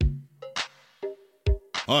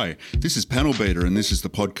Hi, this is Panel Beater and this is the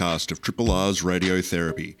podcast of Triple R's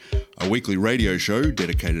Radiotherapy, a weekly radio show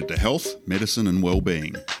dedicated to health, medicine and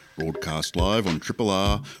well-being. Broadcast live on Triple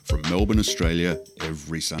R from Melbourne, Australia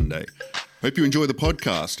every Sunday. Hope you enjoy the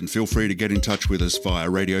podcast and feel free to get in touch with us via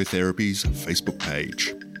Radiotherapy's Facebook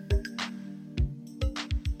page.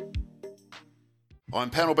 I'm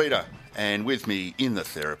Panel Beater, and with me in the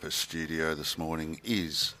therapist studio this morning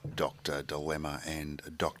is Dr. Dilemma and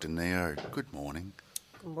Dr. Neo. Good morning.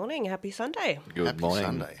 Good morning. Happy Sunday. Happy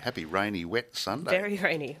Sunday. Happy rainy, wet Sunday. Very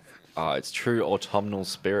rainy. It's true autumnal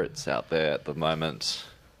spirits out there at the moment.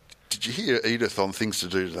 Did you hear Edith on Things to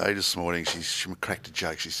Do Today this morning? She cracked a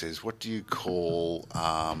joke. She says, what do you call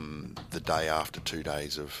the day after 2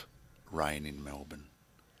 days of rain in Melbourne?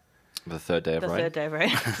 The third day of rain? The third day of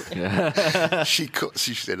rain.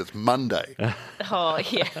 She said it's Monday. Oh,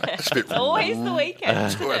 yeah. It's always the weekend.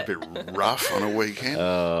 It's a bit rough on a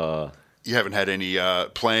weekend. You haven't had any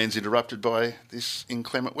plans interrupted by this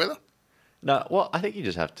inclement weather? No, well, I think you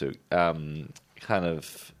just have to kind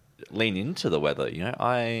of lean into the weather. You know,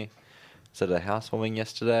 I was at a housewarming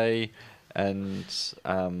yesterday, and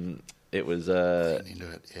it was Lean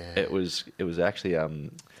into it, yeah. it was actually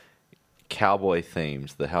cowboy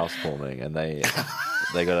themed, the housewarming, and they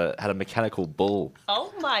had a mechanical bull.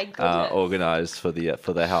 Oh my goodness! Organised for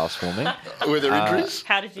the housewarming. Were there injuries?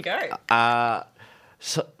 How did you go?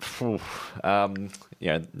 So,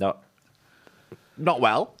 not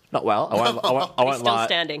well. I won't Still lie.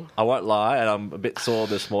 standing. I won't lie, and I'm a bit sore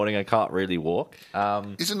this morning. I can't really walk.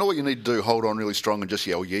 Isn't all you need to do hold on really strong and just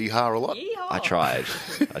yell yeehaw a lot? Yeehaw.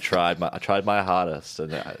 I tried my hardest,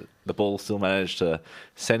 and the ball still managed to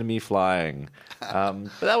send me flying. But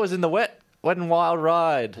that was in the wet and wild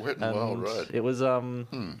ride. Wild ride. It was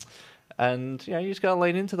and you just got to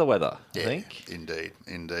lean into the weather. Yeah, I think.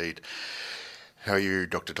 Indeed. How are you,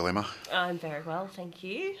 Dr. Dilemma? I'm very well, thank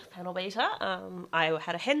you, Panel Beater. I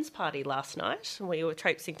had a hens party last night, and we were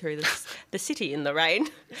traipsing through the city in the rain,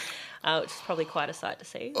 which is probably quite a sight to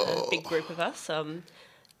see. A big group of us.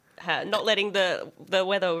 Not letting the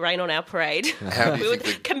weather rain on our parade. We were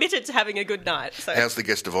committed to having a good night. So. How's the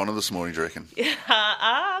guest of honour this morning, do you reckon?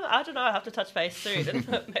 I don't know. I'll have to touch base soon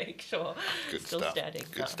and make sure. Good Still stuff. standing.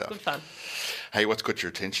 Good stuff. Good fun. Hey, what's got your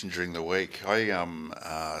attention during the week?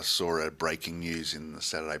 I saw a breaking news in the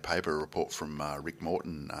Saturday paper, a report from Rick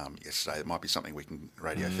Morton yesterday. It might be something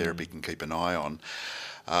Radiotherapy can keep an eye on.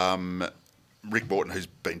 Rick Morton, who's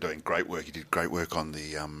been doing great work, he did great work on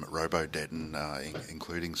the robo-debt and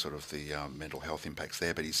including sort of the mental health impacts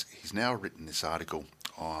there, but he's now written this article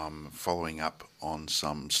following up on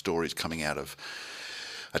some stories coming out of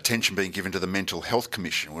attention being given to the Mental Health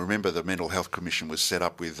Commission. Well, remember, the Mental Health Commission was set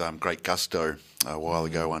up with great gusto a while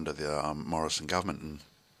ago under the Morrison government,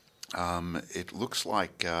 and it looks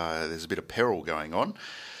like there's a bit of peril going on.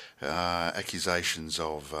 Accusations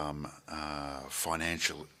of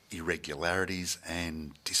financial irregularities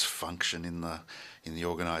and dysfunction in the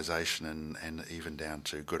organisation, and even down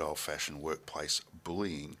to good old-fashioned workplace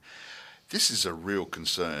bullying. This is a real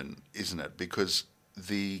concern, isn't it? Because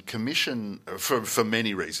the Commission, for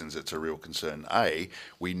many reasons, it's a real concern.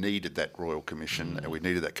 We needed that Royal Commission, and we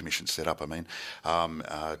needed that commission set up,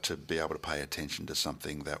 to be able to pay attention to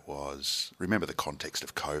something that was, remember the context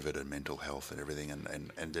of COVID and mental health and everything,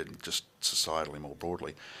 and then just societally more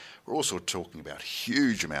broadly. We're also talking about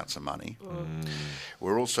huge amounts of money.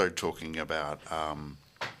 We're also talking about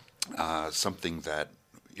something that,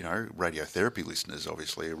 radiotherapy listeners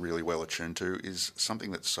obviously are really well attuned to, is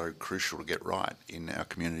something that's so crucial to get right in our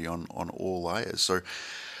community on all layers. So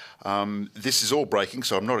this is all breaking,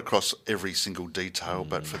 so I'm not across every single detail,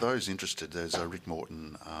 but for those interested, there's a Rick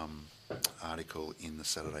Morton article in the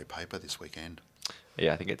Saturday paper this weekend.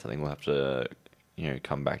 Yeah, I think it's something we'll have to,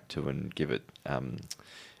 come back to and give it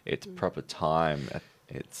its proper time.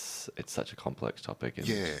 It's such a complex topic. And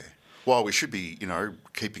Well, we should be,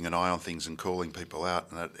 keeping an eye on things and calling people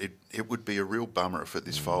out, and it would be a real bummer if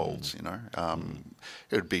this folds.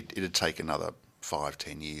 It'd take another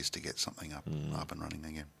 5-10 years to get something up and running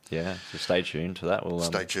again. Yeah, so stay tuned to that.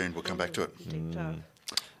 Stay tuned. We'll come back to it.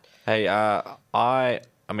 Hey,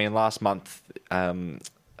 last month,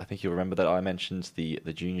 I think you'll remember that I mentioned the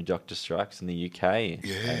junior doctor strikes in the UK.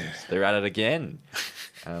 Yeah, and they're at it again.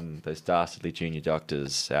 Those dastardly junior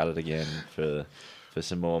doctors at it again for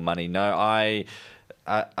some more money. No, I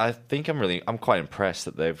think I'm quite impressed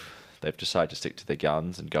that they've decided to stick to their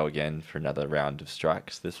guns and go again for another round of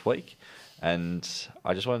strikes this week. And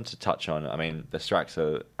I just wanted to touch on, the strikes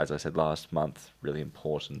are, as I said last month, really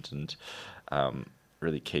important and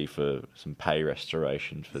really key for some pay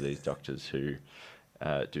restoration for these doctors who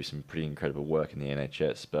do some pretty incredible work in the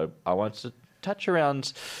NHS. But I wanted touch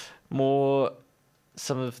around more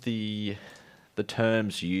some of the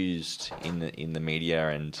terms used in the media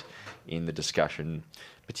and in the discussion,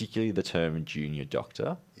 particularly the term junior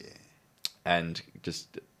doctor. Yeah. And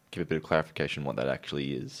just give a bit of clarification what that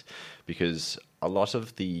actually is, because a lot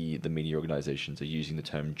of the media organisations are using the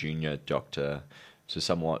term junior doctor to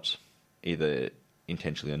somewhat either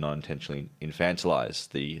intentionally or non-intentionally infantilise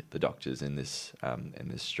the doctors in this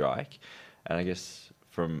strike. And I guess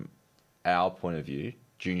from our point of view,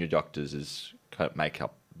 junior doctors make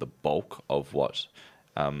up the bulk of what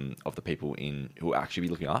of the people who will actually be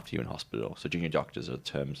looking after you in hospital. So junior doctors are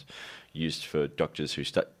terms used for doctors who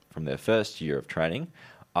start from their first year of training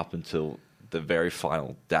up until the very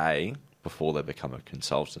final day before they become a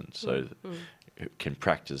consultant. So can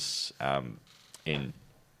practice in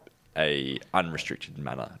a unrestricted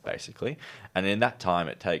manner, basically. And in that time,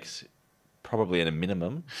 it takes probably at a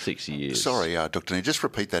minimum 6 years. Sorry, Dr. Nee, just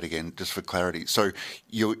repeat that again, just for clarity. So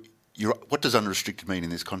what does unrestricted mean in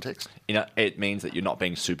this context? It means that you're not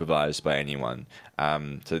being supervised by anyone.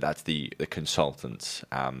 So that's the consultants.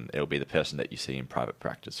 It'll be the person that you see in private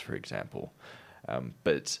practice, for example.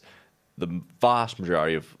 But the vast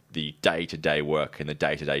majority of the day-to-day work and the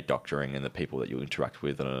day-to-day doctoring and the people that you'll interact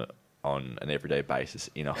with on an everyday basis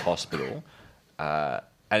in a hospital,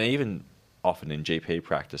 and even often in GP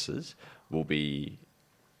practices, will be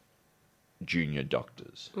junior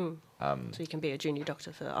doctors. So you can be a junior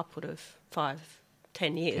doctor for upward of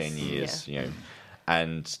 10 years. 10 years,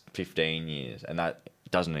 and 15 years. And that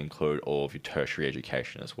doesn't include all of your tertiary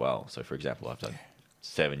education as well. So, for example, I've done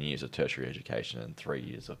 7 years of tertiary education and 3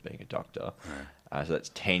 years of being a doctor. So that's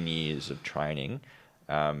 10 years of training.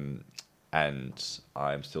 And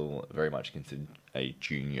I'm still very much considered a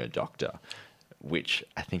junior doctor, which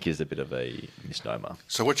I think is a bit of a misnomer.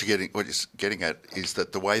 So what you're getting at is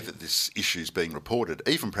that the way that this issue is being reported,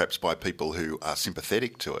 even perhaps by people who are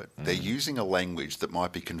sympathetic to it, they're using a language that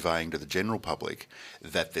might be conveying to the general public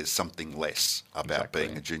that there's something less about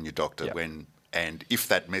being a junior doctor. Yep. And if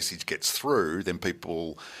that message gets through, then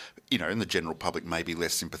people, in the general public may be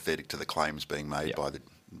less sympathetic to the claims being made by the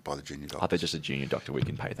junior doctors. Are they just a junior doctor? We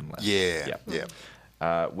can pay them less.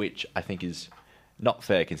 Yeah. Which I think is not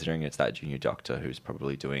fair, considering it's that junior doctor who's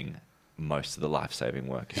probably doing most of the life-saving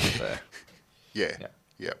work out there.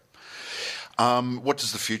 Yeah. What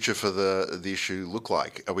does the future for the issue look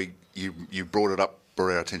like? You brought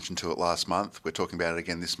our attention to it last month. We're talking about it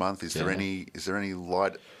again this month. Is there any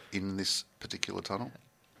light in this particular tunnel?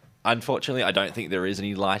 Unfortunately, I don't think there is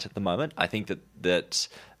any light at the moment. I think that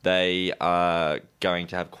they are going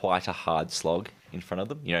to have quite a hard slog in front of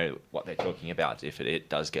them. What they're talking about, if it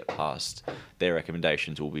does get passed, their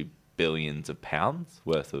recommendations will be billions of pounds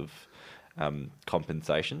worth of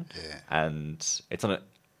compensation. Yeah. And it's on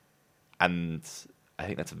and I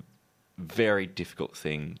think that's a very difficult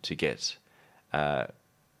thing to get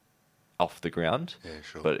off the ground. Yeah,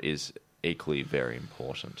 sure. But is equally very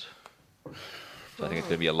important. So I think it's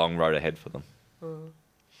going to be a long road ahead for them.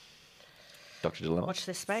 Dr. Dilemma? Watch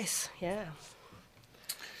this space, yeah.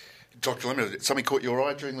 Dr. Dilemma, something caught your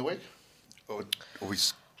eye during the week?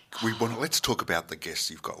 Let's talk about the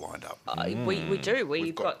guests you've got lined up. We do.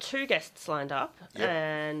 We've got 2 guests lined up,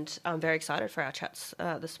 and I'm very excited for our chats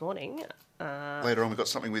this morning. Later on, we've got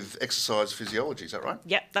something with exercise physiology, is that right?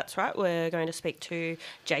 Yep, that's right. We're going to speak to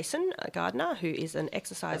Jason Gardner, who is an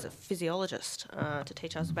exercise physiologist, to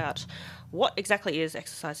teach us about what exactly is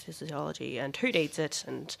exercise physiology and who needs it,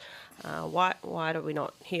 and why do we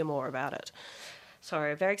not hear more about it.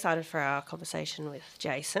 So very excited for our conversation with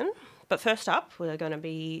Jason. But first up, we're going to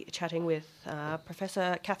be chatting with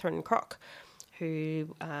Professor Catherine Crock,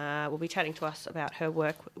 who will be chatting to us about her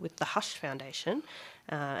work with the Hush Foundation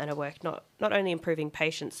and her work not only improving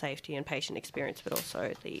patient safety and patient experience, but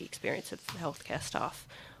also the experience of healthcare staff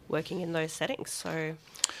working in those settings. So,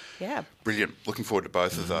 yeah. Brilliant. Looking forward to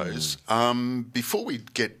both of those. Before we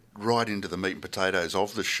get right into the meat and potatoes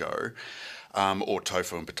of the show, or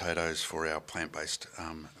tofu and potatoes for our plant-based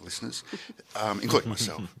listeners, including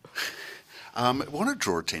myself. I want to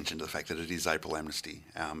draw attention to the fact that it is April Amnesty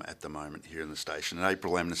at the moment here in the station. And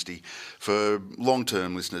April Amnesty, for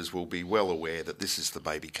long-term listeners, will be well aware that this is the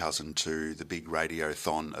baby cousin to the big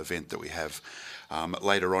Radiothon event that we have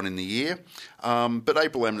later on in the year. But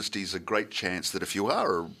April Amnesty is a great chance that if you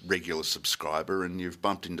are a regular subscriber and you've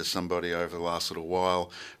bumped into somebody over the last little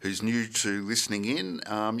while who's new to listening in,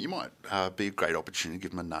 you might be a great opportunity to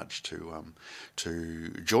give them a nudge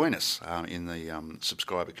to join us in the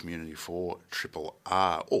subscriber community for Triple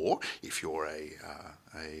R. Or if you're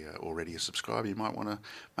already a subscriber, you might want to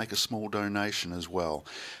make a small donation as well.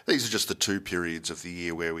 These are just the 2 periods of the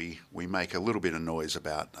year where we make a little bit of noise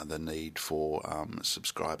about the need for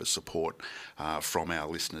subscriber support from our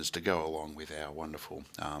listeners to go along with our wonderful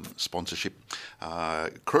sponsorship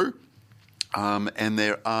crew. And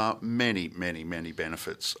there are many, many, many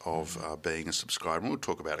benefits of being a subscriber. And we'll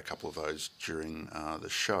talk about a couple of those during the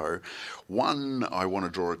show. One I want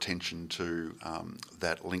to draw attention to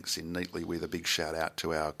that links in neatly with a big shout out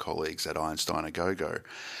to our colleagues at Einstein A Go-Go,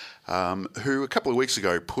 who a couple of weeks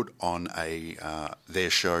ago put on their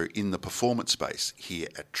show in the performance space here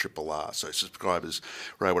at Triple R. So subscribers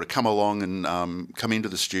were able to come along and come into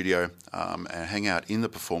the studio and hang out in the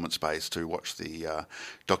performance space to watch the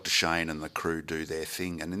Dr. Shane and the crew do their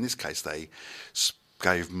thing. And in this case, they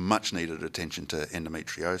gave much needed attention to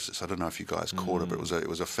endometriosis. I don't know if you guys caught it, but it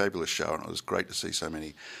was a fabulous show, and it was great to see so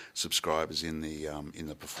many subscribers in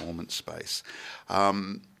the performance space.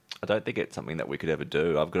 I don't think it's something that we could ever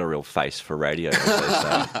do. I've got a real face for radio, as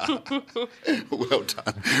they say.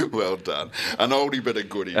 Well done. An oldie but a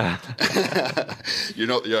goodie. You're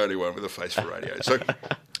not the only one with a face for radio. So,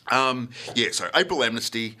 so April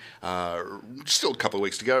Amnesty, still a couple of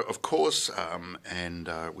weeks to go, of course, and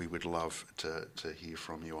we would love to hear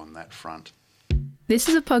from you on that front. This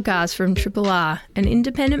is a podcast from Triple R, an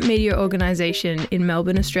independent media organisation in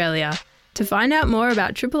Melbourne, Australia. To find out more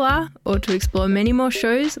about Triple R or to explore many more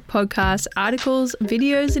shows, podcasts, articles,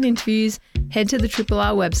 videos and interviews, head to the Triple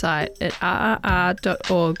R website at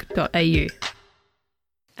rrr.org.au.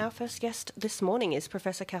 Our first guest this morning is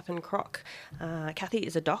Professor Catherine Crock. Cathy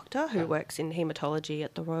is a doctor who works in haematology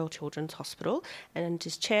at the Royal Children's Hospital and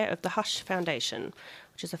is chair of the Hush Foundation,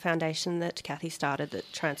 which is a foundation that Cathy started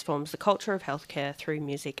that transforms the culture of healthcare through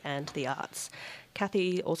music and the arts.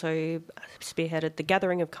 Cathy also spearheaded the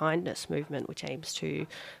Gathering of Kindness movement, which aims to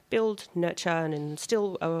build, nurture and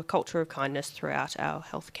instill a culture of kindness throughout our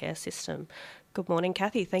healthcare system. Good morning,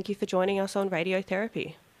 Cathy. Thank you for joining us on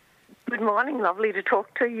Radiotherapy. Good morning. Lovely to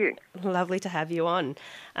talk to you. Lovely to have you on.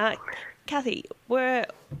 Cathy, we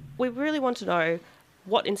really want to know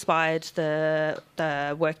what inspired the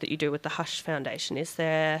work that you do with the Hush Foundation. Is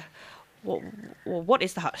there... what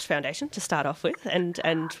is the Hush Foundation, to start off with, and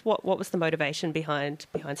what was the motivation behind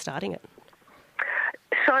starting it?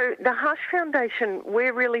 So the Hush Foundation,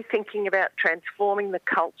 we're really thinking about transforming the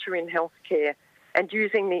culture in healthcare and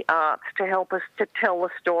using the arts to help us to tell the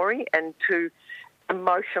story and to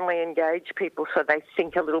emotionally engage people so they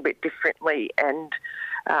think a little bit differently and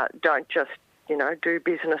don't just, do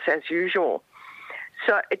business as usual.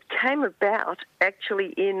 So it came about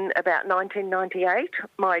actually in about 1998.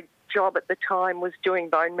 My job at the time was doing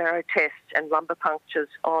bone marrow tests and lumbar punctures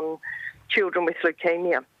on children with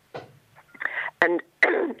leukemia. And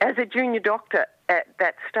as a junior doctor at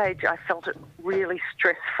that stage, I felt it really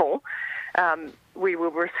stressful. We were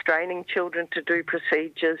restraining children to do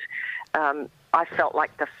procedures. I felt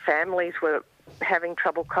like the families were having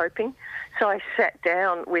trouble coping. So I sat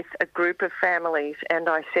down with a group of families and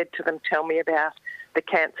I said to them, tell me about the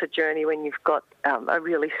cancer journey when you've got a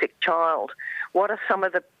really sick child. What are some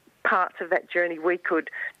of the parts of that journey we could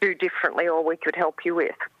do differently or we could help you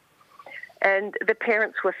with? And the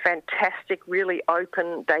parents were fantastic, really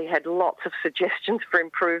open. They had lots of suggestions for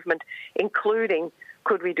improvement, including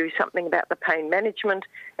could we do something about the pain management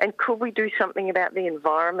and could we do something about the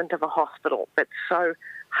environment of a hospital that's so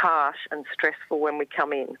harsh and stressful when we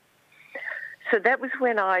come in. So that was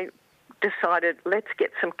when I decided let's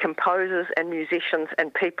get some composers and musicians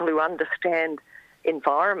and people who understand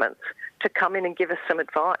environments to come in and give us some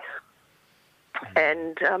advice.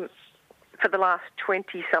 And for the last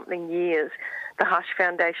 20-something years, the Hush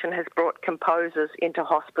Foundation has brought composers into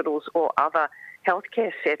hospitals or other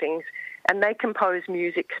healthcare settings, and they compose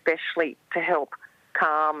music specially to help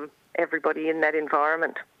calm everybody in that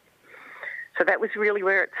environment. So that was really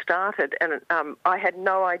where it started, and I had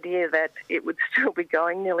no idea that it would still be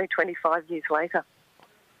going nearly 25 years later.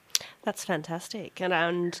 That's fantastic.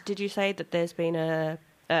 And did you say that there's been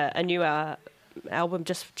a new album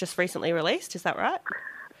just recently released? Is that right?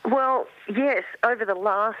 Well, yes. Over the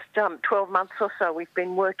last 12 months or so, we've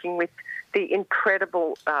been working with the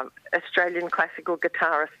incredible Australian classical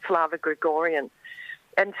guitarist Slava Grigorian.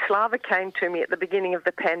 And Slava came to me at the beginning of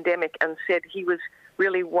the pandemic and said he was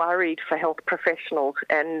really worried for health professionals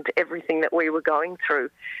and everything that we were going through.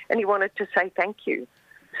 And he wanted to say thank you.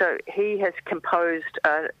 So he has composed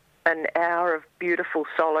an hour of beautiful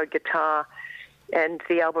solo guitar, and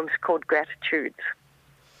the album's called Gratitudes.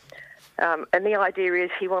 And the idea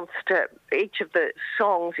is he wants to, each of the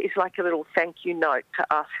songs is like a little thank you note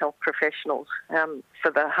to us health professionals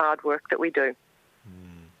for the hard work that we do.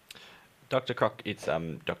 Dr. Crock, it's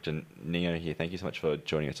Dr. Neo here. Thank you so much for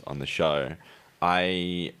joining us on the show.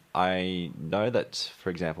 I know that, for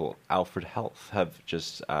example, Alfred Health have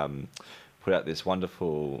just put out this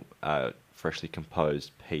wonderful, freshly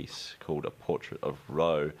composed piece called A Portrait of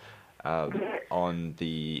Roe on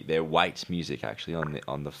their Wait music, actually,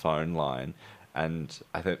 on the phone line. And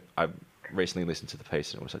I think I recently listened to the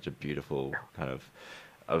piece, and it was such a beautiful kind of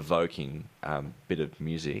evoking bit of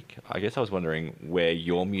music. I guess I was wondering where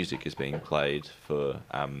your music is being played for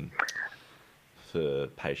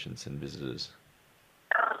patients and visitors.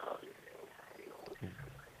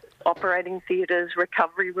 Operating theatres,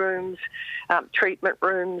 recovery rooms, treatment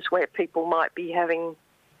rooms where people might be having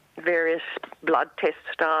various blood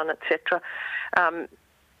tests done, etc.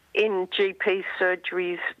 In GP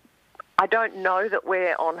surgeries, I don't know that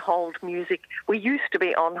we're on hold music. We used to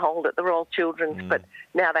be on hold at the Royal Children's, but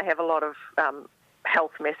now they have a lot of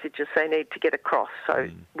health messages they need to get across, so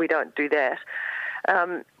we don't do that.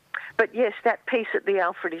 But yes, that piece at the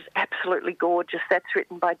Alfred is absolutely gorgeous. That's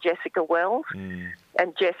written by Jessica Wells,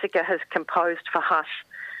 and Jessica has composed for Hush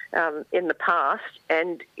in the past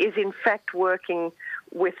and is in fact working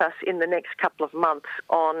with us in the next couple of months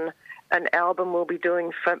on an album we'll be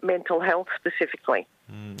doing for mental health specifically.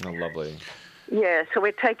 Oh, lovely. Yeah, so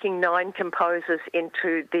we're taking 9 composers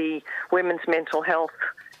into the Women's Mental Health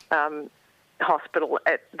hospital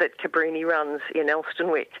that Cabrini runs in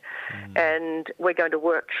Elstonwick, and we're going to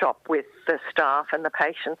workshop with the staff and the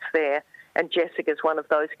patients there, and Jessica's one of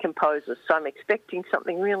those composers, so I'm expecting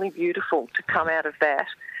something really beautiful to come out of that.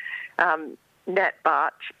 Nat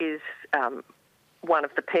Barch is one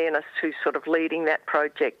of the pianists who's sort of leading that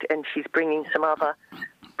project, and she's bringing some other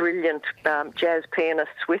brilliant jazz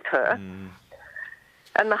pianists with her.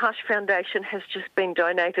 And the Hush Foundation has just been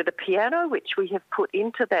donated a piano, which we have put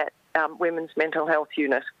into that women's mental health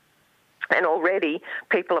unit. And already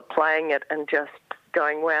people are playing it and just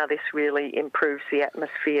going, wow, this really improves the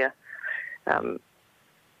atmosphere.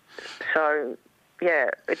 So, yeah,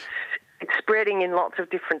 it's spreading in lots of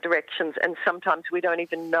different directions, and sometimes we don't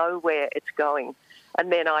even know where it's going.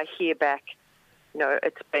 And then I hear back,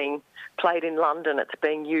 it's being played in London, it's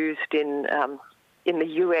being used in the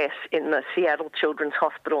US, in the Seattle Children's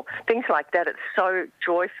Hospital, things like that. It's so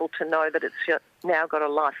joyful to know that it's now got a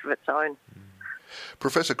life of its own.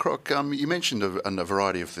 Professor Crock, you mentioned a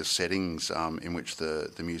variety of the settings in which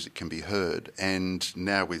the music can be heard, and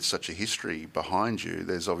now with such a history behind you,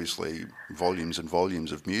 there's obviously volumes and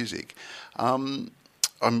volumes of music.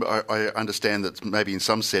 I understand that maybe in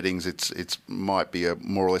some settings it might be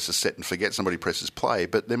more or less a set and forget. Somebody presses play,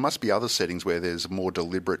 but there must be other settings where there's a more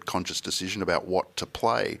deliberate, conscious decision about what to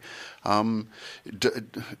play.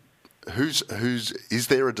 Is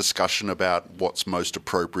there a discussion about what's most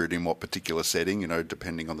appropriate in what particular setting?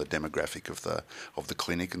 Depending on the demographic of the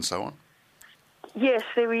clinic and so on. Yes,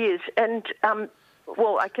 there is, and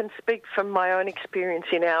well, I can speak from my own experience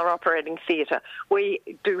in our operating theatre. We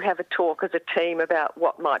do have a talk as a team about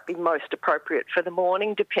what might be most appropriate for the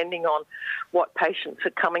morning, depending on what patients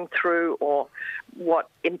are coming through or what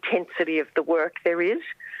intensity of the work there is.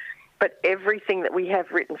 But everything that we have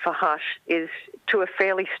written for Hush is to a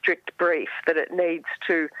fairly strict brief that it needs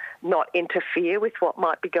to not interfere with what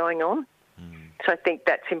might be going on. So I think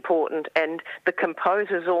that's important. And the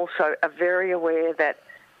composers also are very aware that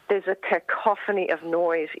there's a cacophony of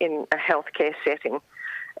noise in a healthcare setting,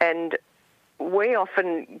 and we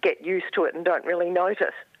often get used to it and don't really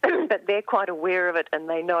notice, but they're quite aware of it, and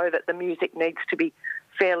they know that the music needs to be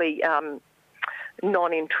fairly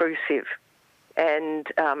non-intrusive and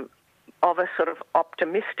of a sort of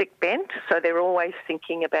optimistic bent, so they're always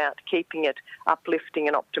thinking about keeping it uplifting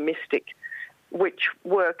and optimistic, which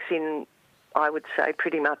works in, I would say,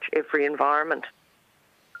 pretty much every environment.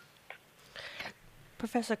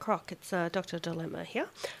 Professor Crock, it's Dr. Dilemma here.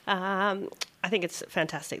 I think it's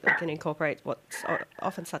fantastic that we can incorporate what's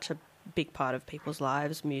often such a big part of people's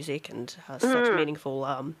lives, music, and such a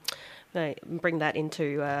meaningful, bring that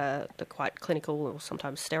into the quite clinical or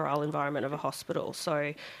sometimes sterile environment of a hospital.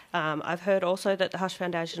 So I've heard also that the Hush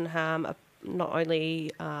Foundation are not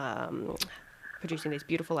only producing these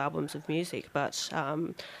beautiful albums of music, but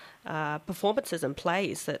performances and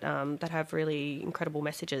plays that have really incredible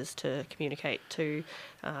messages to communicate to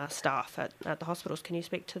staff at the hospitals. Can you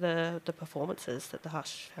speak to the performances that the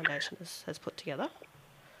Hush Foundation has put together?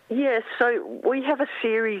 Yes, so we have a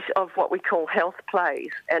series of what we call health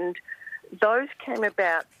plays, and those came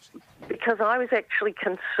about because I was actually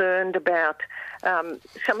concerned about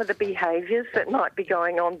some of the behaviours that might be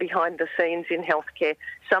going on behind the scenes in healthcare,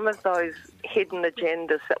 some of those hidden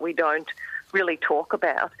agendas that we don't really talk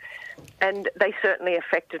about. And they certainly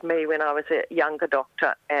affected me when I was a younger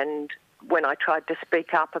doctor, and when I tried to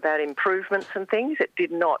speak up about improvements and things, it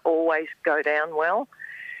did not always go down well.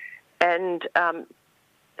 And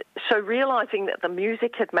so realising that the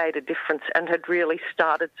music had made a difference and had really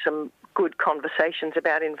started some good conversations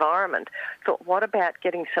about environment, thought, what about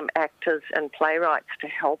getting some actors and playwrights to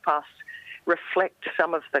help us reflect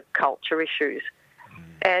some of the culture issues?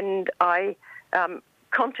 And I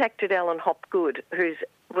contacted Alan Hopgood, who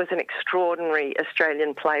was an extraordinary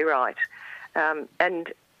Australian playwright,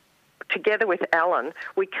 and together with Alan,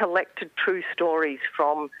 we collected true stories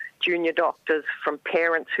from junior doctors, from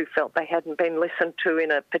parents who felt they hadn't been listened to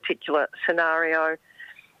in a particular scenario,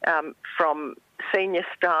 from senior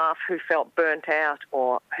staff who felt burnt out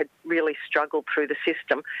or had really struggled through the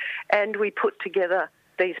system. And we put together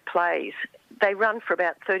these plays. They run for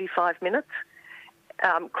about 35 minutes,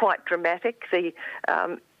 quite dramatic.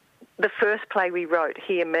 The first play we wrote,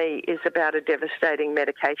 Hear Me, is about a devastating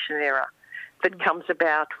medication error that comes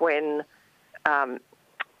about when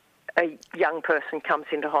a young person comes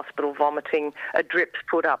into hospital vomiting, a drip's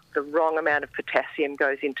put up, the wrong amount of potassium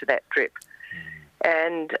goes into that drip.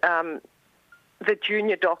 And the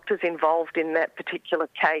junior doctors involved in that particular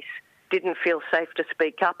case didn't feel safe to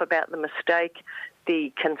speak up about the mistake.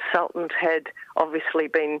 The consultant had obviously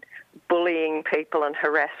been bullying people and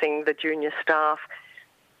harassing the junior staff.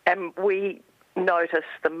 And we noticed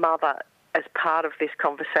the mother, as part of this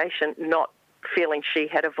conversation, not feeling she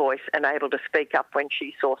had a voice and able to speak up when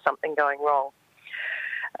she saw something going wrong.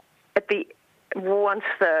 Once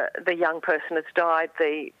the young person has died,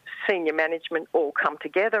 the senior management all come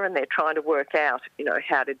together and they're trying to work out,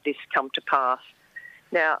 how did this come to pass?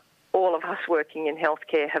 Now, all of us working in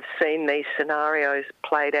healthcare have seen these scenarios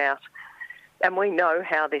played out, and we know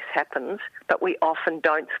how this happens, but we often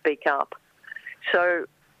don't speak up. So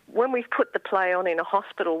when we've put the play on in a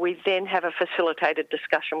hospital, we then have a facilitated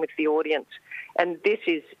discussion with the audience. And this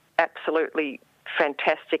is absolutely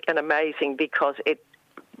fantastic and amazing because it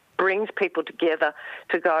brings people together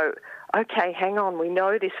to go, okay, hang on, we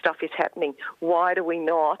know this stuff is happening. Why do we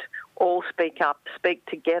not all speak up, speak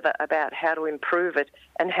together about how to improve it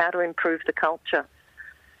and how to improve the culture?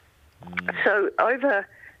 So over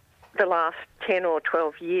the last 10 or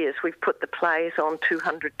 12 years, we've put the plays on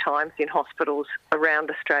 200 times in hospitals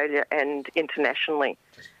around Australia and internationally.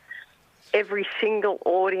 Every single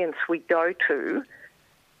audience we go to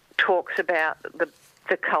talks about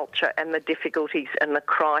the culture and the difficulties and the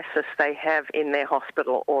crisis they have in their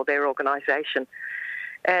hospital or their organisation.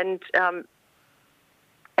 And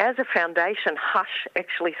as a foundation, Hush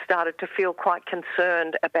actually started to feel quite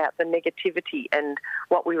concerned about the negativity and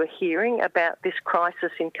what we were hearing about this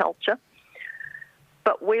crisis in culture.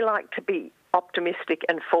 But we like to be optimistic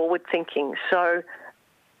and forward-thinking. So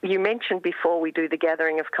you mentioned before we do the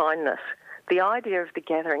Gathering of Kindness. The idea of the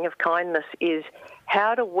Gathering of Kindness is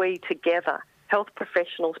how do we together, health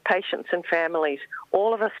professionals, patients and families,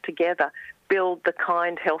 all of us together, build the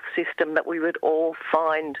kind health system that we would all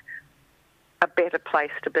find a better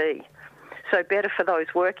place to be. So better for those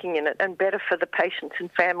working in it and better for the patients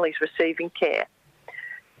and families receiving care.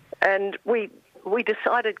 And we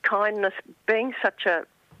decided kindness, being such a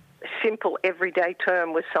simple everyday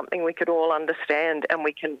term, was something we could all understand and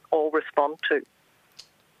we can all respond to.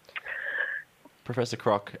 Professor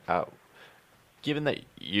Crock, given that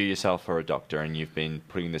you yourself are a doctor and you've been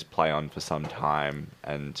putting this play on for some time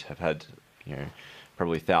and have had,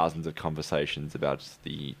 probably thousands of conversations about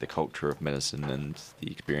the culture of medicine and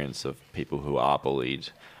the experience of people who are bullied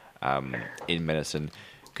in medicine,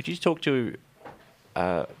 could you talk to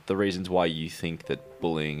the reasons why you think that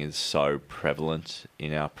bullying is so prevalent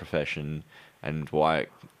in our profession and why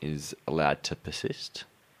it is allowed to persist?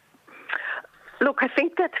 Look, I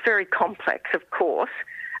think that's very complex, of course.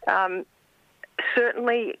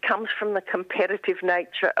 Certainly it comes from the competitive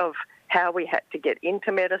nature of how we had to get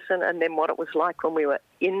into medicine and then what it was like when we were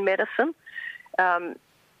in medicine.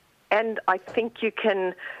 And I think you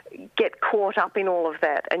can get caught up in all of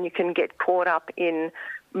that, and you can get caught up in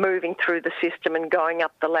moving through the system and going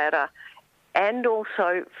up the ladder, and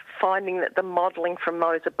also finding that the modelling from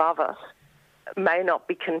those above us may not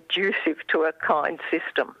be conducive to a kind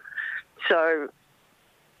system. So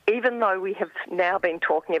even though we have now been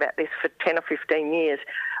talking about this for 10 or 15 years,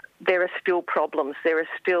 there are still problems. There is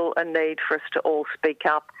still a need for us to all speak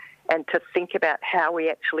up and to think about how we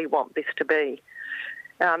actually want this to be.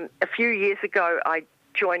 A few years ago, I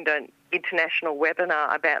joined international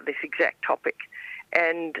webinar about this exact topic.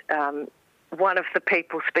 And one of the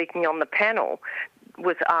people speaking on the panel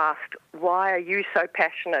was asked, why are you so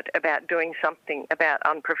passionate about doing something about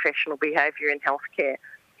unprofessional behaviour in healthcare?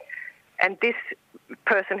 And this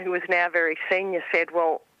person, who was now very senior, said,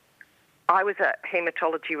 well, I was a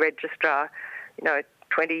haematology registrar,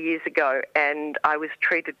 20 years ago, and I was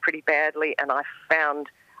treated pretty badly, and I found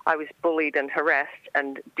I was bullied and harassed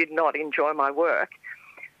and did not enjoy my work.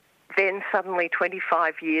 Then suddenly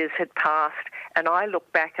 25 years had passed, and I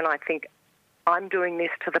look back and I think, I'm doing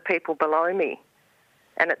this to the people below me,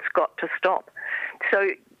 and it's got to stop.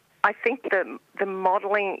 So I think the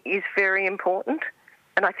modelling is very important,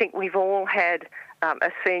 and I think we've all had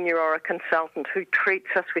a senior or a consultant who treats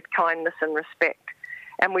us with kindness and respect,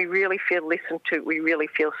 and we really feel listened to, we really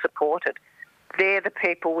feel supported. They're the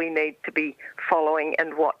people we need to be following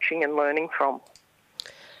and watching and learning from.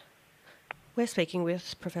 We're speaking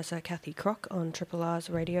with Professor Kathy Crock on Triple R's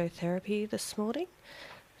radiotherapy this morning.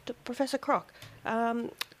 Professor Crock,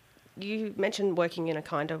 you mentioned working in a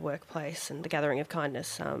kinder workplace and the gathering of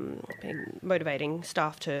kindness, motivating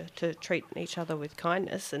staff to treat each other with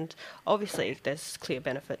kindness, and obviously there's clear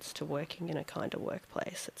benefits to working in a kinder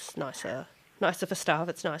workplace. It's nicer for staff,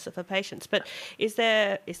 it's nicer for patients. But is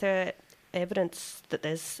there evidence that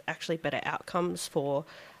there's actually better outcomes for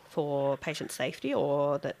patient safety,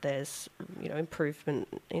 or that there's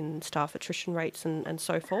improvement in staff attrition rates and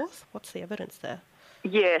so forth? What's the evidence there?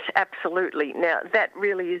 Yes, absolutely. Now, that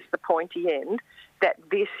really is the pointy end, that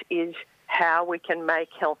this is how we can make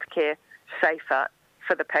healthcare safer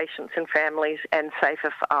for the patients and families and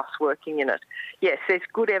safer for us working in it. Yes, there's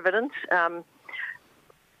good evidence.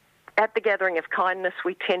 At the Gathering of Kindness,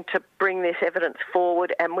 we tend to bring this evidence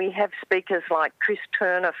forward, and we have speakers like Chris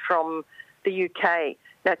Turner from the UK.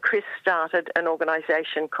 Now, Chris started an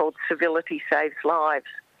organisation called Civility Saves Lives,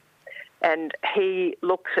 and he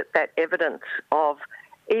looks at that evidence of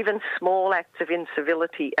even small acts of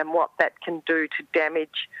incivility and what that can do to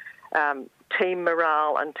damage team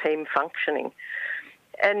morale and team functioning.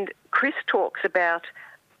 And Chris talks about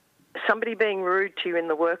somebody being rude to you in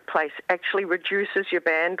the workplace actually reduces your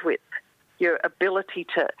bandwidth, your ability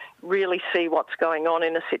to really see what's going on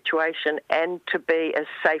in a situation and to be as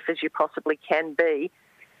safe as you possibly can be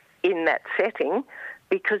in that setting,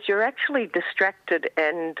 because you're actually distracted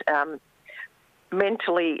and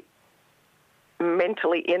mentally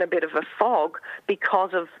in a bit of a fog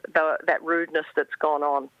because of that rudeness that's gone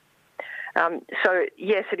on. So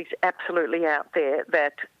yes, it is absolutely out there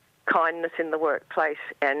that kindness in the workplace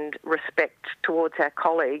and respect towards our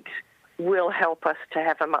colleagues will help us to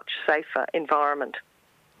have a much safer environment.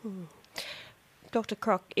 Dr.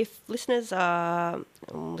 Crock, if listeners are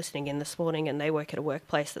listening in this morning and they work at a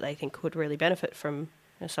workplace that they think could really benefit from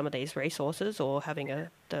some of these resources or having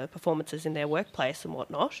the performances in their workplace and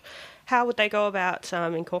whatnot, how would they go about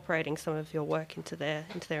incorporating some of your work into their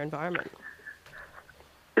environment?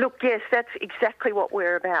 Look, yes, that's exactly what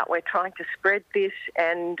we're about. We're trying to spread this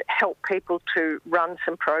and help people to run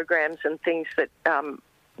some programs and things that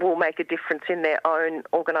will make a difference in their own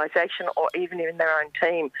organisation or even in their own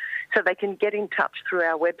team. So they can get in touch through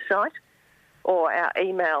our website or our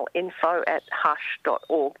email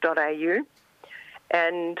info@hush.org.au.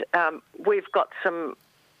 And we've got some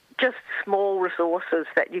just small resources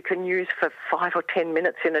that you can use for 5 or 10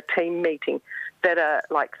 minutes in a team meeting that are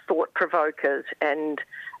like thought provokers and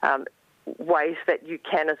ways that you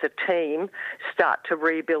can, as a team, start to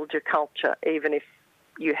rebuild your culture, even if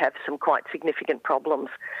you have some quite significant problems.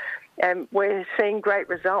 And we're seeing great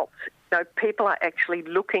results. People are actually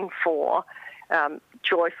looking for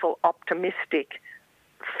joyful, optimistic,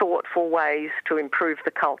 thoughtful ways to improve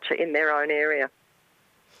the culture in their own area.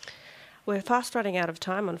 We're fast running out of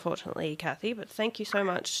time, unfortunately, Kathy, but thank you so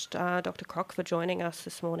much, Dr. Crock, for joining us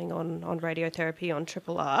this morning on radiotherapy on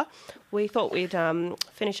Triple R. We thought we'd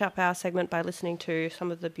finish up our segment by listening to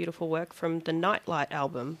some of the beautiful work from the Nightlight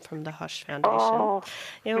album from the Hush Foundation. Oh,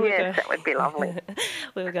 yes, that would be lovely.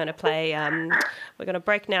 We were going to play, we're going to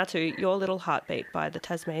break now to Your Little Heartbeat by the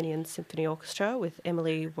Tasmanian Symphony Orchestra with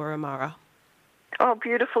Emily Wuramara. Oh,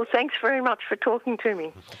 beautiful. Thanks very much for talking to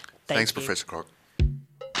me. Thanks, Professor Crock.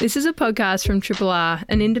 This is a podcast from Triple R,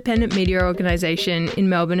 an independent media organisation in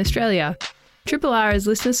Melbourne, Australia. Triple R is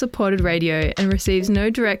listener-supported radio and receives no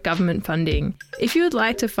direct government funding. If you would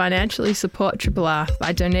like to financially support Triple R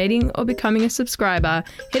by donating or becoming a subscriber,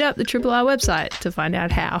 hit up the Triple R website to find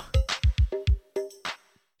out how.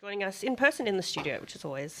 Joining us in person in the studio, which is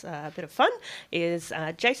always a bit of fun, is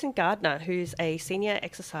Jason Gardner, who's a senior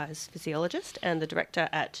exercise physiologist and the director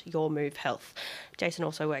at Your Move Health. Jason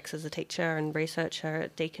also works as a teacher and researcher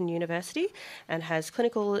at Deakin University and has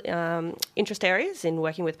clinical interest areas in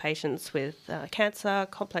working with patients with cancer,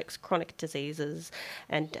 complex chronic diseases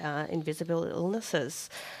and invisible illnesses.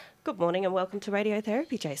 Good morning and welcome to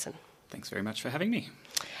Radiotherapy, Jason. Thanks very much for having me.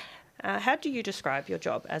 How do you describe your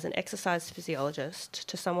job as an exercise physiologist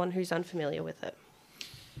to someone who's unfamiliar with it?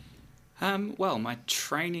 Well, my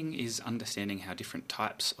training is understanding how different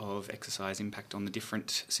types of exercise impact on the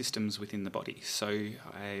different systems within the body. So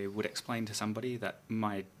I would explain to somebody that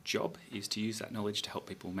my job is to use that knowledge to help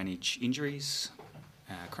people manage injuries,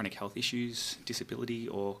 chronic health issues, disability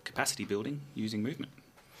or capacity building using movement.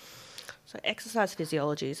 So exercise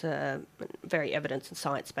physiology is a very evidence and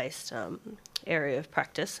science-based area of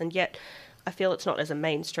practice, and yet I feel it's not as a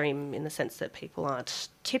mainstream in the sense that people aren't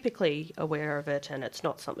typically aware of it, and it's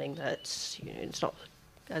not something that, it's not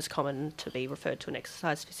as common to be referred to an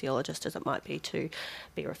exercise physiologist as it might be to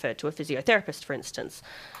be referred to a physiotherapist, for instance.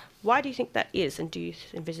 Why do you think that is, and do you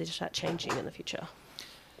envisage that changing in the future?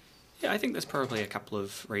 Yeah, I think there's probably a couple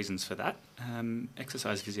of reasons for that.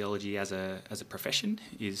 Exercise physiology as a profession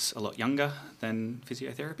is a lot younger than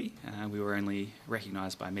physiotherapy. We were only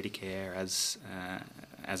recognised by Medicare as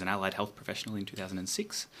an allied health professional in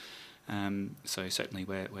 2006. So certainly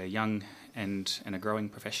we're young and a growing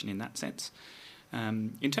profession in that sense.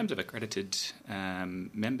 In terms of accredited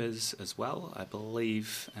members as well, I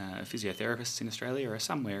believe physiotherapists in Australia are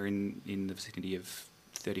somewhere in the vicinity of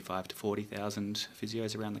 35 to 40,000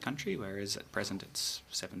 physios around the country, whereas at present it's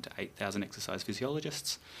 7,000 to 8,000 exercise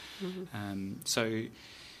physiologists. Mm-hmm. So,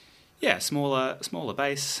 yeah, smaller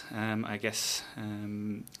base. I guess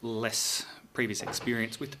less previous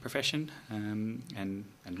experience with the profession, and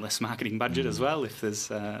less marketing budget as well if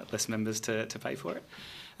there's less members to pay for it.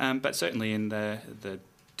 But certainly in the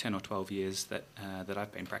 10 or 12 years that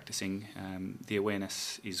I've been practicing, the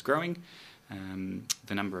awareness is growing.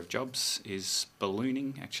 The number of jobs is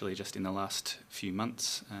ballooning. Actually, just in the last few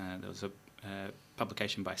months, there was a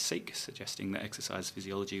publication by Seek suggesting that exercise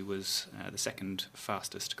physiology was the second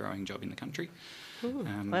fastest growing job in the country,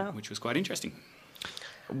 wow. Which was quite interesting.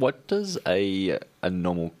 What does a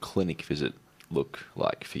normal clinic visit look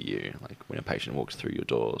like for you, like when a patient walks through your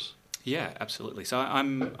doors? Yeah, absolutely. So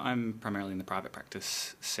I'm primarily in the private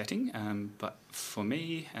practice setting, but for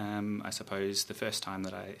me, I suppose the first time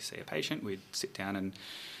that I see a patient, we'd sit down and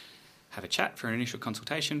have a chat for an initial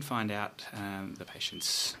consultation, find out the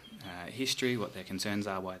patient's history, what their concerns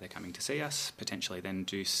are, why they're coming to see us, potentially then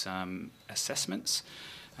do some assessments,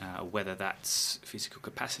 whether that's physical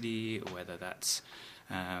capacity or whether that's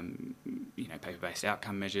paper-based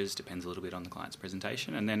outcome measures, depends a little bit on the client's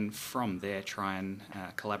presentation, and then from there try and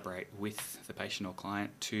collaborate with the patient or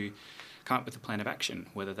client to come up with a plan of action,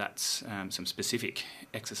 whether that's some specific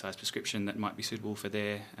exercise prescription that might be suitable for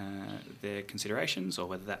their considerations, or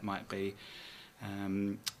whether that might be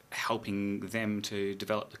helping them to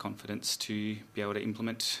develop the confidence to be able to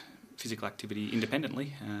implement physical activity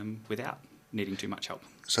independently without needing too much help.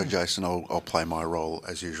 So, Jason, I'll play my role,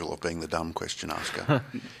 as usual, of being the dumb question asker.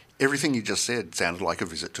 Everything you just said sounded like a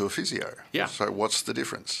visit to a physio. Yeah. So what's the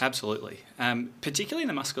difference? Absolutely. Particularly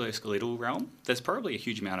in the musculoskeletal realm, there's probably a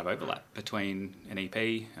huge amount of overlap between an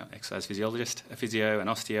EP, exercise physiologist, a physio, an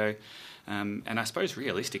osteo, and I suppose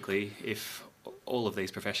realistically, if all of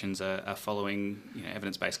these professions are following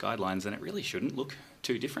evidence-based guidelines, then it really shouldn't look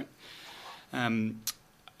too different.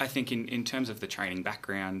 I think in terms of the training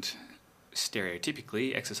background,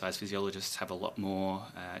 stereotypically, exercise physiologists have a lot more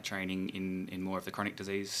training in more of the chronic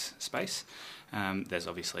disease space. There's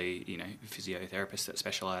obviously, physiotherapists that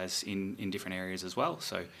specialise in different areas as well.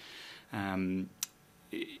 So, I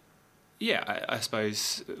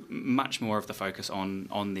suppose much more of the focus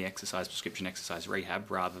on the exercise prescription, exercise rehab,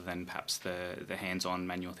 rather than perhaps the hands-on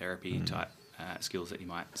manual therapy type skills that you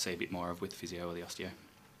might see a bit more of with physio or the osteo.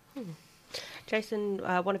 Jason,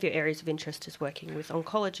 one of your areas of interest is working with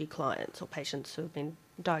oncology clients or patients who have been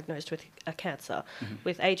diagnosed with a cancer,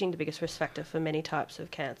 with ageing the biggest risk factor for many types of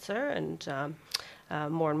cancer, and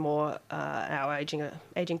more and more our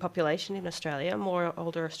ageing population in Australia, more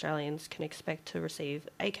older Australians can expect to receive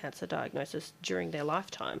a cancer diagnosis during their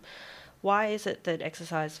lifetime. Why is it that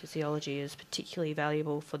exercise physiology is particularly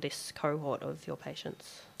valuable for this cohort of your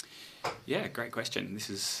patients? Yeah, great question. This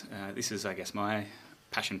is, I guess, my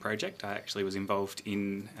passion project. I actually was involved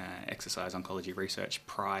in exercise oncology research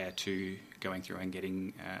prior to going through and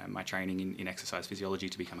getting my training in exercise physiology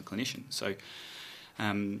to become a clinician. So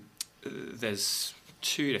there's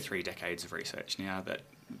 2 to 3 decades of research now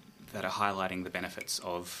that are highlighting the benefits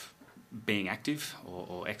of being active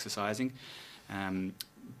or exercising,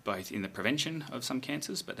 both in the prevention of some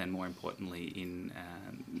cancers, but then more importantly in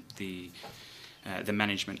the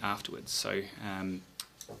management afterwards. So,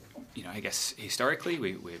 I guess historically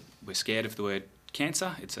we're scared of the word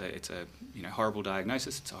cancer. It's a horrible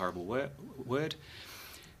diagnosis. It's a horrible word.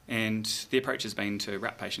 And the approach has been to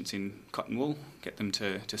wrap patients in cotton wool, get them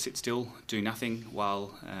to sit still, do nothing,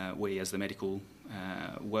 while we as the medical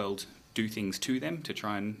world do things to them to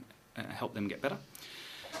try and help them get better.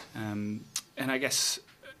 And I guess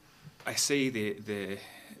I see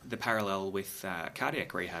the parallel with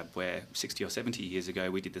cardiac rehab, where 60 or 70 years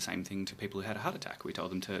ago we did the same thing to people who had a heart attack. We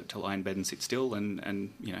told them to lie in bed and sit still,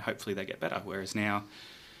 and hopefully they get better. Whereas now,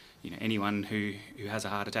 anyone who has a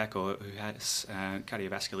heart attack or who has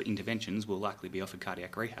cardiovascular interventions will likely be offered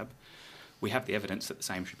cardiac rehab. We have the evidence that the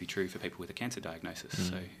same should be true for people with a cancer diagnosis.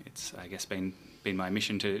 So it's, I guess, been my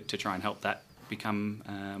mission to try and help that become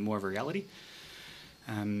more of a reality.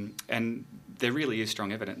 And there really is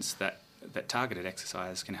strong evidence that targeted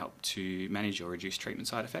exercise can help to manage or reduce treatment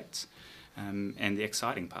side effects. And the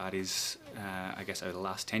exciting part is, I guess, over the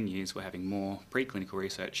last 10 years, we're having more preclinical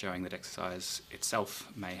research showing that exercise itself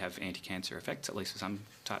may have anti-cancer effects, at least for some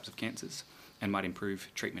types of cancers, and might improve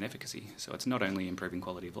treatment efficacy. So it's not only improving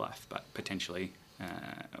quality of life, but potentially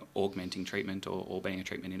augmenting treatment or being a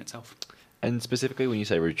treatment in itself. And specifically, when you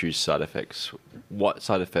say reduce side effects, what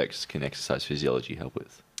side effects can exercise physiology help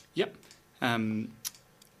with? Yep.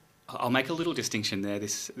 I'll make a little distinction there.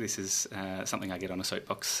 This is something I get on a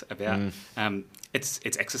soapbox about. It's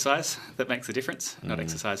exercise that makes the difference, not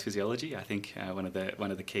exercise physiology. I think one of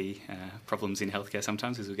the key problems in healthcare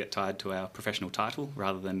sometimes is we get tied to our professional title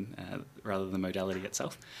rather than the modality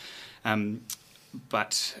itself. So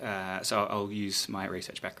I'll use my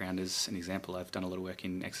research background as an example. I've done a lot of work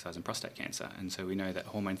in exercise and prostate cancer, and so we know that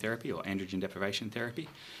hormone therapy or androgen deprivation therapy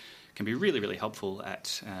can be really, really helpful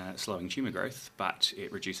at slowing tumour growth, but it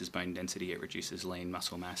reduces bone density, it reduces lean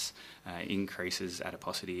muscle mass, increases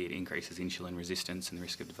adiposity, it increases insulin resistance and the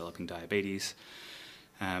risk of developing diabetes.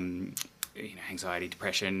 Anxiety,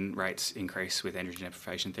 depression rates increase with androgen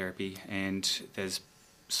deprivation therapy, and there's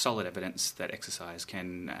solid evidence that exercise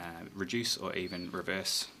can reduce or even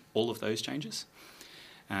reverse all of those changes.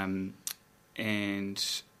 And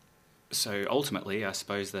so ultimately, I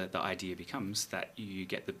suppose the idea becomes that you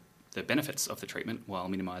get the benefits of the treatment while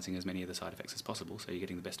minimising as many of the side effects as possible, so you're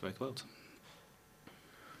getting the best of both worlds.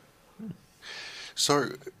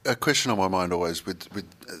 So a question on my mind always with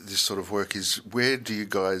this sort of work is, where do you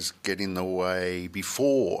guys get in the way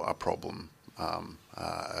before a problem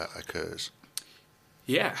occurs?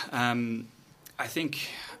 Yeah, I think,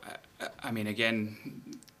 again,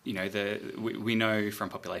 we know from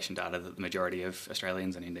population data that the majority of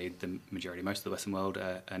Australians, and indeed the majority, most of the Western world,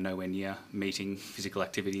 are nowhere near meeting physical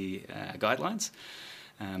activity guidelines,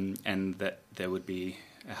 and that there would be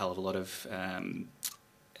a hell of a lot of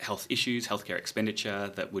health issues, healthcare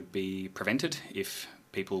expenditure that would be prevented if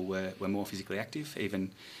people were more physically active.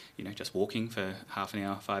 Even, just walking for half an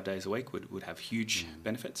hour, 5 days a week would have huge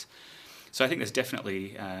benefits. So I think there's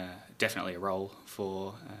definitely a role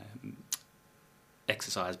for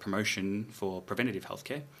exercise promotion for preventative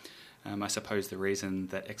healthcare. I suppose the reason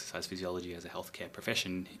that exercise physiology as a healthcare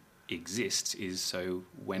profession exists is so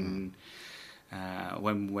when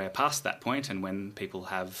we're past that point and when people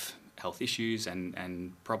have health issues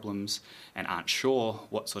and problems and aren't sure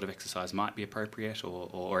what sort of exercise might be appropriate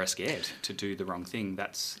or are scared to do the wrong thing,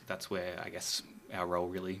 that's where I guess our role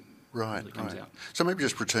really comes out. So maybe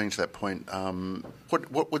just returning to that point,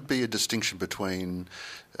 what would be a distinction between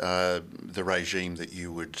the regime that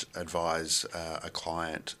you would advise a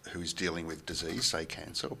client who is dealing with disease, say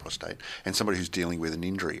cancer or prostate, and somebody who's dealing with an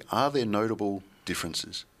injury? Are there notable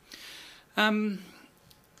differences?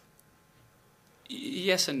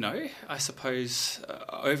 Yes and no. I suppose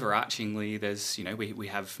overarchingly, there's we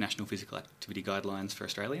have national physical activity guidelines for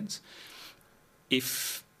Australians.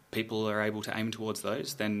 If people are able to aim towards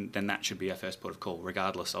those, then that should be our first port of call,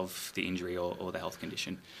 regardless of the injury or the health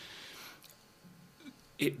condition.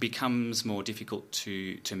 It becomes more difficult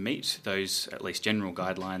to meet those, at least general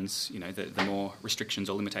guidelines, the more restrictions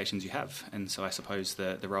or limitations you have. And so I suppose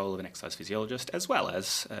the role of an exercise physiologist, as well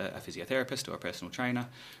as a physiotherapist or a personal trainer,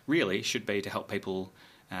 really should be to help people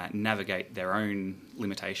navigate their own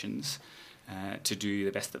limitations to do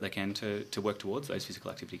the best that they can to work towards those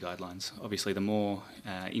physical activity guidelines. Obviously, the more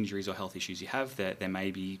injuries or health issues you have, there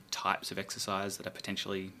may be types of exercise that are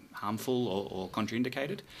potentially harmful or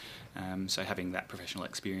contraindicated. So having that professional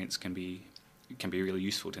experience can be really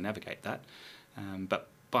useful to navigate that. But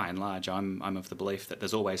by and large, I'm of the belief that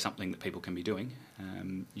there's always something that people can be doing.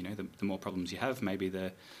 The more problems you have, maybe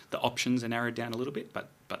the options are narrowed down a little bit, but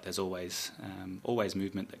there's always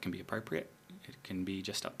movement that can be appropriate. It can be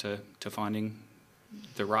just up to finding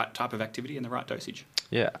the right type of activity and the right dosage.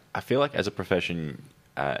 Yeah, I feel like as a profession,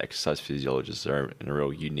 exercise physiologists are in a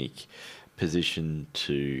real unique position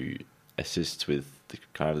to assist with the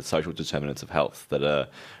kind of the social determinants of health that are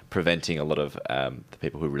preventing a lot of the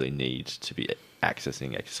people who really need to be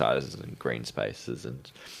accessing exercises and green spaces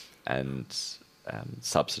and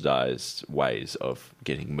subsidised ways of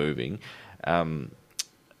getting moving.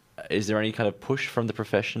 Is there any kind of push from the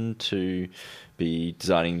profession to be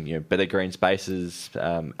designing better green spaces,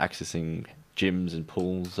 accessing gyms and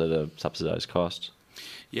pools at a subsidised cost?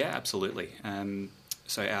 Yeah, absolutely.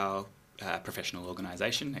 So our professional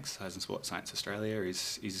organisation, Exercise and Sport Science Australia,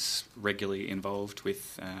 is regularly involved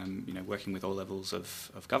with working with all levels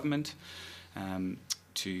of government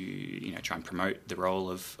to try and promote the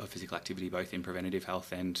role of physical activity both in preventative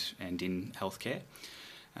health and in healthcare.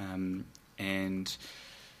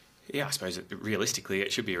 I suppose realistically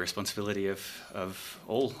it should be a responsibility of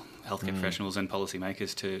all healthcare professionals and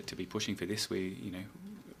policymakers to be pushing for this.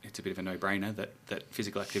 It's a bit of a no-brainer that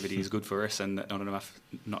physical activity is good for us and that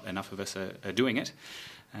not enough of us are doing it.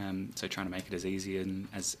 So trying to make it as easy and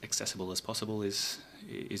as accessible as possible is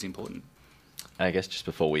important. And I guess just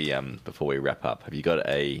before we wrap up, have you got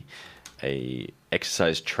a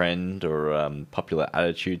exercise trend or popular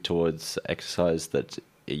attitude towards exercise that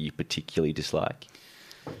you particularly dislike?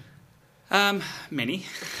 Many.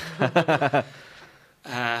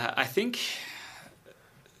 I think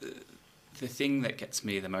the thing that gets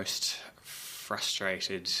me the most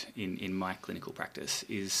frustrated in my clinical practice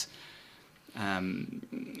is the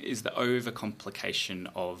overcomplication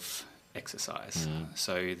of exercise.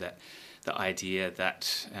 So that the idea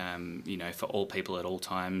that for all people at all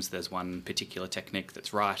times there's one particular technique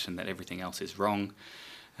that's right and that everything else is wrong.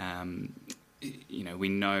 We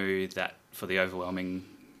know that for the overwhelming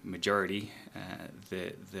majority,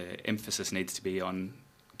 the emphasis needs to be on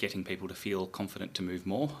getting people to feel confident to move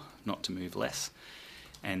more, not to move less.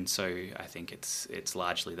 And so I think it's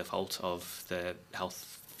largely the fault of the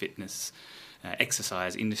health, fitness,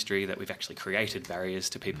 exercise industry that we've actually created barriers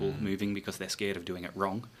to people moving because they're scared of doing it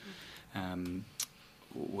wrong.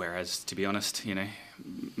 Whereas, to be honest,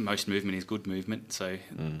 most movement is good movement. So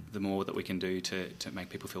the more that we can do to make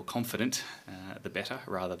people feel confident, the better,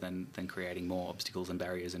 rather than creating more obstacles and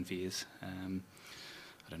barriers and fears.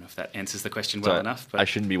 I don't know if that answers the question well enough. But I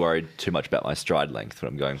shouldn't be worried too much about my stride length when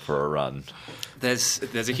I'm going for a run. There's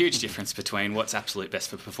a huge difference between what's absolute best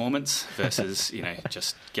for performance versus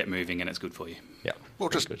just get moving and it's good for you. Yeah. Well,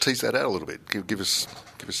 just tease that out a little bit. Give us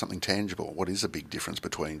something tangible. What is the big difference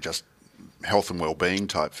between just health and well-being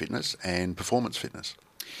type fitness and performance fitness?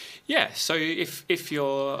 Yeah, so if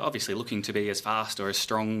you're obviously looking to be as fast or as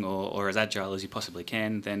strong or as agile as you possibly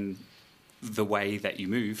can, then the way that you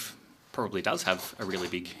move probably does have a really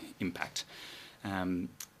big impact.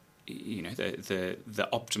 The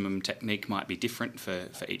optimum technique might be different for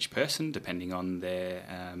each person depending on their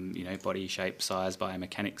body shape, size,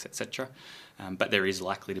 biomechanics, etc. But there is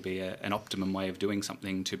likely to be an optimum way of doing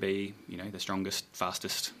something to be the strongest,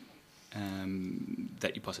 fastest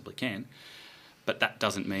that you possibly can. But that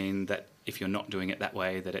doesn't mean that if you're not doing it that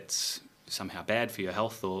way that it's somehow bad for your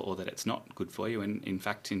health or that it's not good for you. And in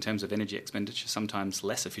fact, in terms of energy expenditure, sometimes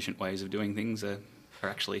less efficient ways of doing things are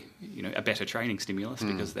actually a better training stimulus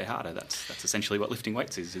because they're harder. That's essentially what lifting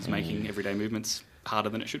weights is making everyday movements harder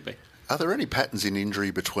than it should be. Are there any patterns in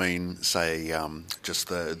injury between, say, just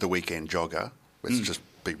the weekend jogger? Let's just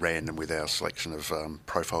be random with our selection of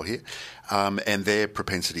profile here, and their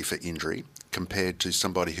propensity for injury compared to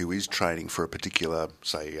somebody who is training for a particular,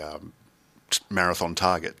 say, marathon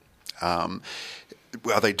target. Are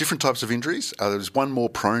they different types of injuries? Is one more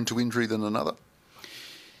prone to injury than another?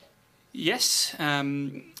 Yes.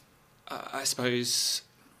 I suppose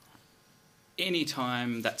any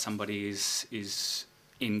time that somebody is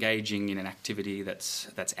engaging in an activity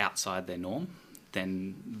that's outside their norm,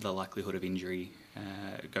 then the likelihood of injury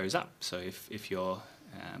goes up. So if you're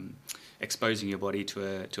exposing your body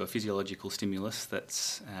to a physiological stimulus that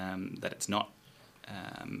it's not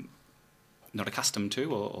accustomed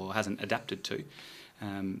to or hasn't adapted to,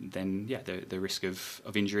 then the risk of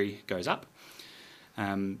injury goes up.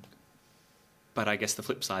 But I guess the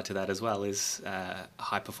flip side to that as well is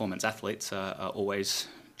high performance athletes are always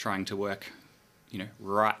trying to work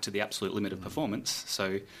right to the absolute limit of performance.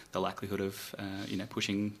 So the likelihood of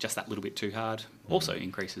pushing just that little bit too hard also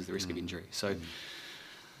increases the risk of injury. So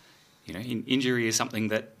injury is something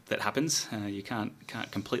that happens. You can't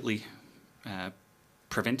completely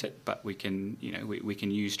prevent it, but we can, we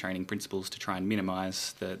can use training principles to try and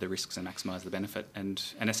minimise the risks and maximise the benefit. And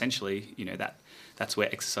essentially, that's where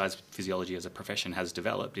exercise physiology as a profession has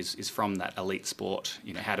developed, is from that elite sport.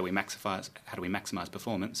 How do we maximise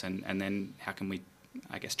performance, and then how can we,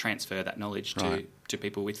 I guess, transfer that knowledge to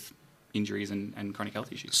people with injuries and chronic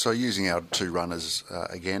health issues. So using our two runners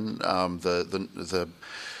again,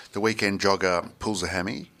 the weekend jogger pulls a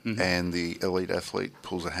hammy and the elite athlete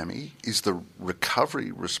pulls a hammy. Is the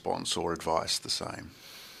recovery response or advice the same?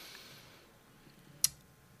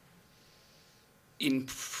 In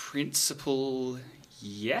principle,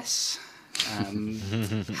 yes.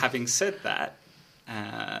 Having said that,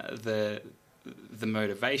 the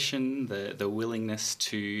motivation, the willingness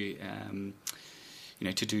to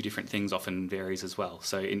to do different things often varies as well.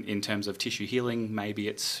 So in terms of tissue healing, maybe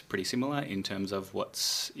it's pretty similar. In terms of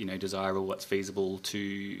what's desirable, what's feasible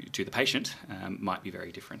to the patient, might be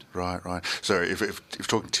very different. Right. So if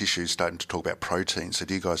talking tissue, starting to talk about protein, so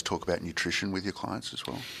do you guys talk about nutrition with your clients as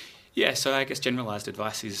well? Yeah, so I guess generalised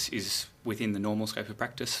advice is within the normal scope of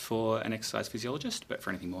practice for an exercise physiologist, but for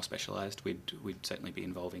anything more specialised, we'd certainly be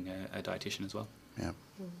involving a dietitian as well. Yeah.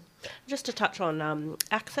 Just to touch on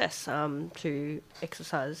access to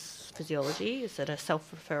exercise physiology, is it a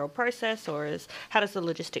self-referral process, or how does the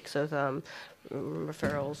logistics of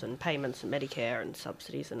referrals and payments and Medicare and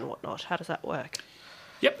subsidies and whatnot, how does that work?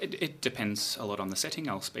 Yep, it depends a lot on the setting.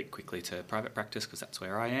 I'll speak quickly to private practice because that's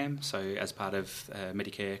where I am. So as part of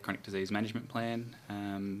Medicare Chronic Disease Management Plan,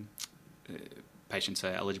 patients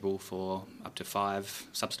are eligible for up to 5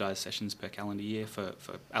 subsidised sessions per calendar year for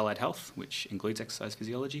allied health, which includes exercise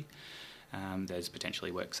physiology. There's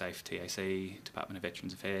potentially WorkSafe, TAC, Department of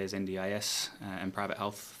Veterans Affairs, NDIS, and private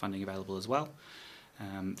health funding available as well.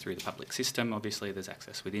 Through the public system, obviously, there's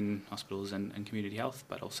access within hospitals and community health,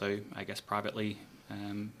 but also, I guess, privately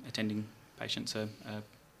attending patients are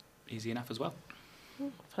easy enough as well.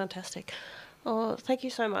 Fantastic. Well, thank you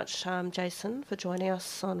so much, Jason, for joining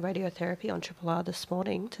us on Radiotherapy on Triple R this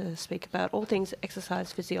morning to speak about all things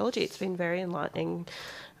exercise physiology. It's been a very enlightening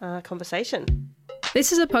conversation.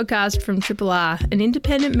 This is a podcast from Triple R, an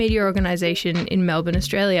independent media organisation in Melbourne,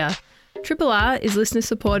 Australia. Triple R is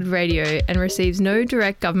listener-supported radio and receives no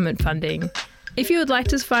direct government funding. If you would like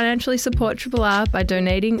to financially support Triple R by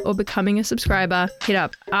donating or becoming a subscriber, hit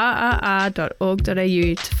up rrr.org.au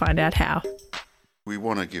to find out how. We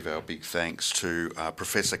want to give our big thanks to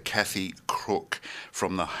Professor Kathy Crook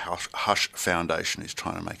from the Hush Foundation, who's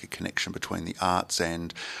trying to make a connection between the arts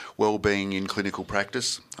and wellbeing in clinical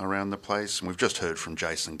practice around the place. And we've just heard from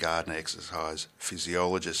Jason Gardner, exercise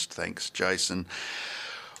physiologist. Thanks, Jason.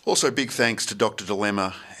 Also, big thanks to Dr.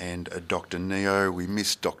 Dilemma and Dr. Neo. We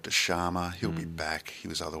missed Dr. Sharma. He'll be back. He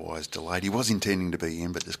was otherwise delayed. He was intending to be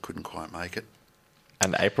in, but just couldn't quite make it.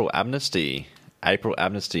 And April Amnesty,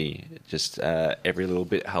 just every little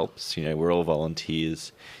bit helps. We're all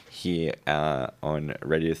volunteers here on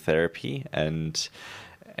Radiotherapy, and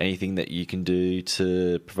anything that you can do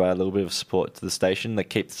to provide a little bit of support to the station that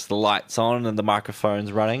keeps the lights on and the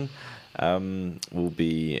microphones running will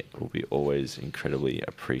be always incredibly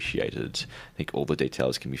appreciated. I think all the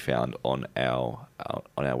details can be found on our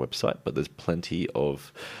website, but there's plenty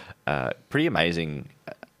of pretty amazing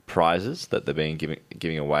prizes that they're being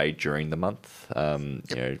giving away during the month.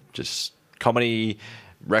 Just comedy,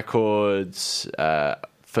 records,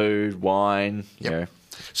 food, wine.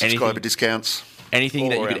 Subscriber discounts. Anything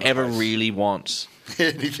that you could ever really want.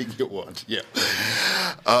 Anything you want, yeah.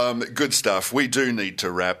 Good stuff. We do need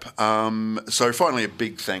to wrap. So finally, a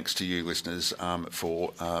big thanks to you listeners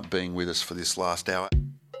for being with us for this last hour.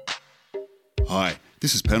 Hi,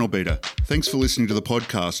 this is Panel Beater. Thanks for listening to the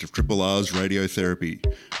podcast of Triple R's Radiotherapy,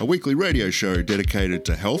 a weekly radio show dedicated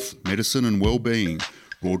to health, medicine and well-being,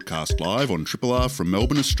 broadcast live on Triple R from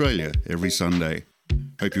Melbourne, Australia, every Sunday.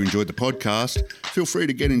 Hope you enjoyed the podcast. Feel free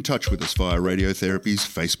to get in touch with us via Radiotherapy's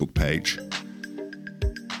Facebook page.